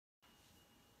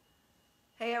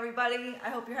Hey everybody, I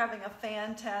hope you're having a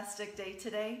fantastic day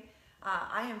today.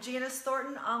 I am Janice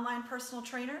Thornton, online personal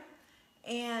trainer,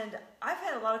 and I've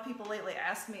had a lot of people lately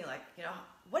ask me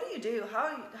what do you do?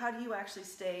 How do you actually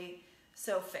stay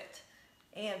so fit?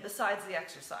 And besides the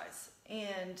exercise.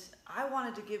 And I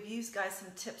wanted to give you guys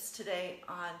some tips today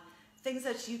on things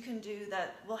that you can do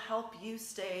that will help you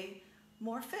stay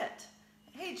more fit.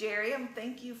 Hey Jerry,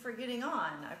 thank you for getting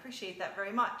on. I appreciate that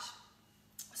very much.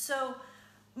 So,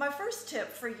 my first tip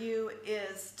for you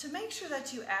is to make sure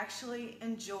that you actually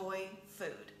enjoy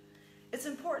food. It's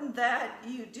important that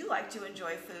you do like to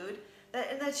enjoy food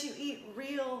and that you eat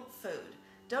real food.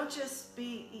 Don't just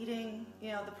be eating,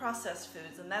 the processed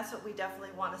foods, and that's what we definitely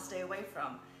want to stay away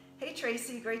from. Hey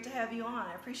Tracy, great to have you on.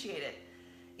 I appreciate it.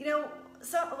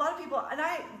 A lot of people, and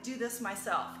I do this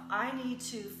myself, I need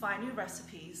to find new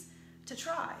recipes to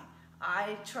try.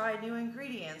 I try new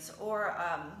ingredients or,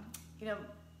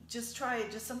 just try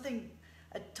something,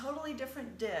 a totally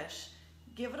different dish.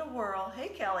 Give it a whirl. Hey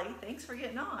Kelly, thanks for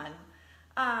getting on.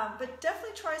 But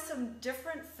definitely try some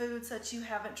different foods that you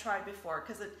haven't tried before,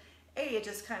 because it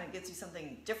just kind of gives you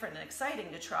something different and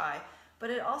exciting to try, but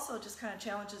it also just kind of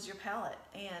challenges your palate,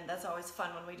 and that's always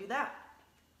fun when we do that.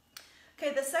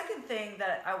 Okay, the second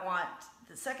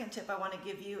tip I want to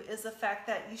give you is the fact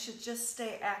that you should just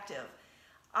stay active.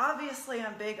 Obviously,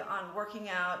 I'm big on working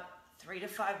out 3 to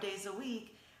 5 days a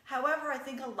week. However, I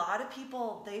think a lot of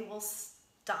people, they will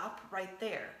stop right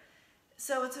there.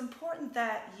 So it's important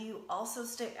that you also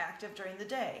stay active during the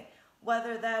day,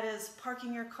 whether that is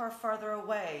parking your car farther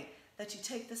away, that you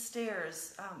take the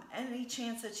stairs, any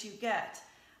chance that you get.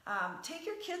 Take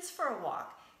your kids for a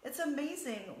walk. It's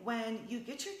amazing when you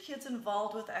get your kids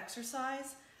involved with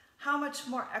exercise, how much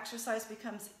more exercise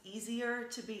becomes easier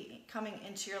to be coming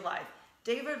into your life.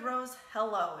 David Rose,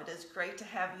 hello. It is great to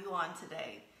have you on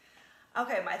today.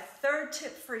 Okay, my third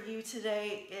tip for you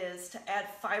today is to add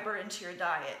fiber into your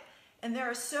diet. And there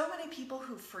are so many people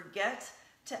who forget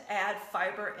to add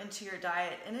fiber into your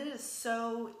diet, and it is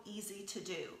so easy to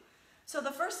do. So the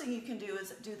first thing you can do is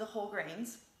do the whole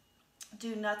grains,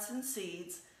 do nuts and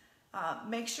seeds.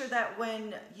 Make sure that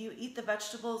when you eat the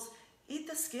vegetables, eat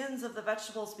the skins of the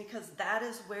vegetables, because that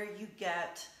is where you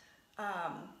get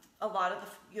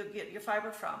you'll get your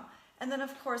fiber from. And then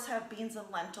of course have beans and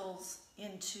lentils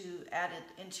added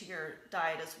into your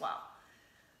diet as well.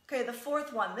 Okay, the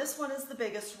fourth one, this one is the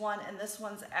biggest one, and this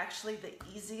one's actually the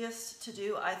easiest to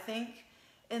do, I think,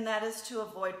 and that is to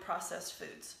avoid processed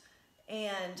foods.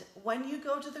 And when you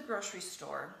go to the grocery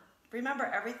store, remember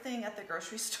everything at the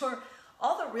grocery store,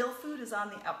 all the real food is on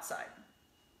the outside.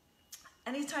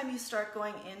 Anytime you start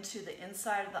going into the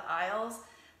inside of the aisles,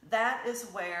 that is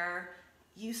where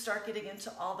you start getting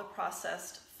into all the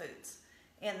processed foods.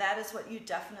 And that is what you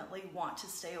definitely want to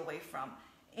stay away from.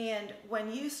 And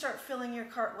when you start filling your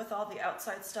cart with all the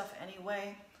outside stuff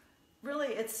anyway, really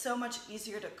it's so much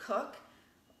easier to cook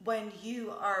when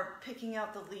you are picking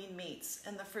out the lean meats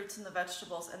and the fruits and the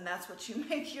vegetables, and that's what you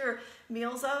make your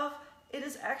meals of. It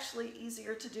is actually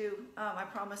easier to do, I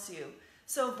promise you.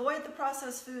 So avoid the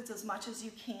processed foods as much as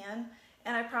you can,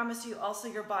 and I promise you also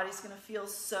your body's gonna feel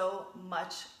so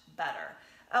much better.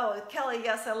 Oh, Kelly,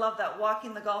 yes, I love that.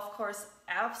 Walking the golf course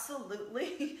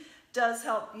absolutely does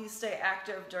help you stay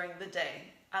active during the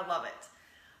day. I love it.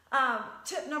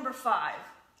 Tip number 5,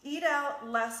 eat out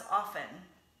less often.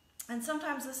 And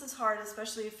sometimes this is hard,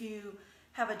 especially if you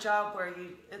have a job where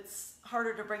it's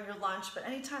harder to bring your lunch, but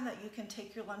anytime that you can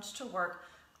take your lunch to work,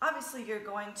 obviously you're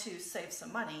going to save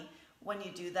some money when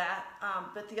you do that.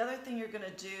 But the other thing you're gonna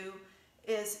do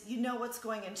is what's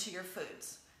going into your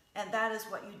foods. And that is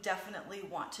what you definitely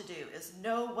want to do, is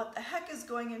know what the heck is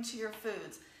going into your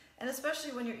foods. And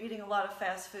especially when you're eating a lot of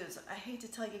fast foods, I hate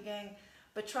to tell you, gang,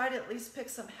 but try to at least pick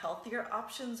some healthier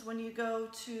options when you go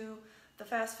to the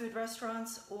fast food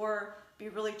restaurants, or be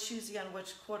really choosy on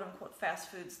which quote-unquote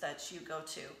fast foods that you go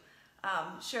to.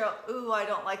 Cheryl, ooh, I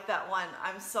don't like that one.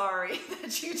 I'm sorry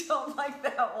that you don't like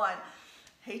that one.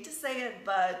 Hate to say it,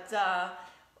 but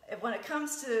when it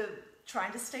comes to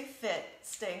trying to stay fit,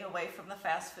 staying away from the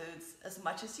fast foods as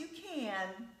much as you can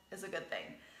is a good thing.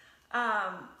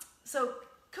 So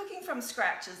cooking from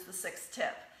scratch is the 6th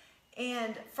tip.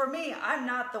 And for me, I'm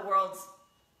not the world's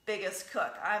biggest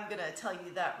cook. I'm gonna tell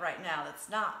you that right now. That's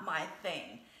not my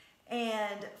thing.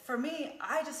 And for me,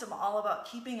 I just am all about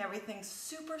keeping everything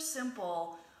super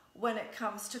simple when it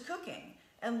comes to cooking.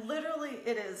 And literally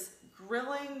it is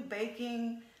grilling,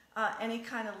 baking, any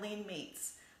kind of lean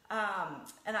meats.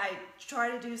 And I try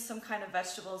to do some kind of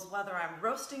vegetables, whether I'm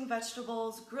roasting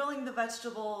vegetables, grilling the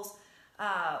vegetables,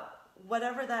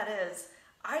 whatever that is.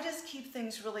 I just keep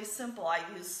things really simple. I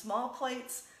use small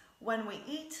plates when we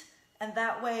eat, And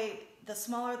that way, the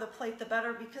smaller the plate, the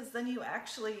better, because then you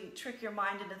actually trick your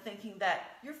mind into thinking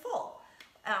that you're full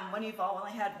when you've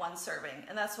only had one serving.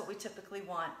 And that's what we typically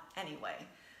want anyway.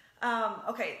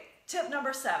 Okay, tip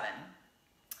number 7.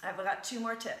 I've got 2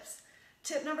 more tips.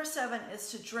 Tip number 7 is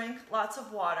to drink lots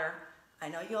of water. I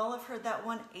know you all have heard that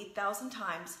one 8,000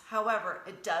 times. However,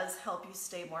 it does help you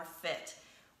stay more fit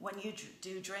when you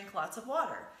do drink lots of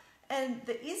water. And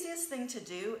the easiest thing to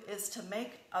do is to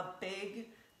make a big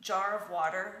jar of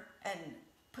water and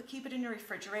keep it in your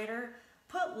refrigerator.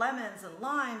 Put lemons and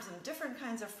limes and different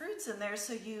kinds of fruits in there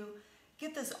so you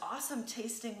get this awesome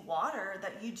tasting water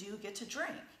that you do get to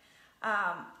drink.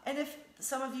 And if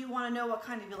some of you want to know what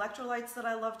kind of electrolytes that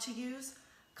I love to use,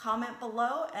 comment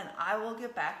below and I will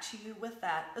get back to you with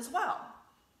that as well.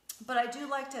 But I do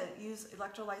like to use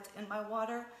electrolytes in my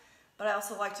water, but I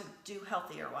also like to do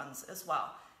healthier ones as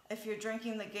well. If you're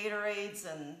drinking the Gatorades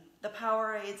and the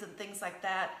Powerades and things like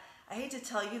that, I hate to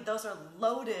tell you, those are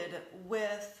loaded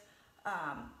with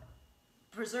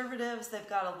preservatives. They've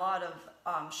got a lot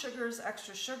of sugars,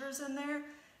 extra sugars in there,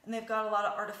 and they've got a lot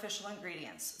of artificial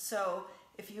ingredients. So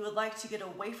if you would like to get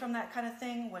away from that kind of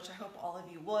thing, which I hope all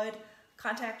of you would,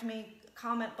 contact me,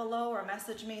 comment below or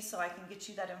message me so I can get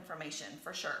you that information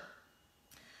for sure.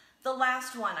 The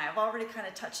last one, I've already kind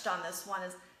of touched on this one,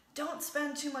 is don't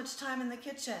spend too much time in the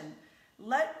kitchen.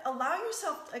 Allow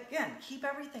yourself, again, keep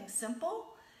everything simple.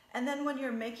 And then when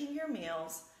you're making your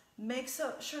meals, make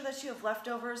sure that you have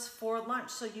leftovers for lunch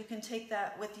so you can take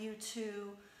that with you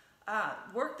to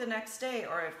work the next day,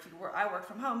 or if I work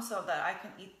from home so that I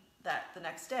can eat that the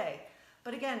next day.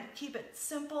 But again, keep it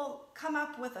simple. Come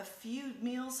up with a few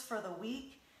meals for the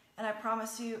week, and I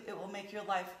promise you it will make your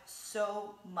life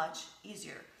so much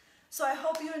easier. So I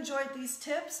hope you enjoyed these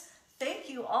tips. Thank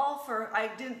you all I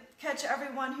didn't catch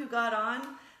everyone who got on.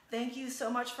 Thank you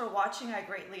so much for watching. I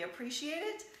greatly appreciate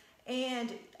it.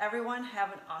 And everyone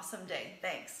have an awesome day.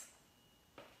 Thanks.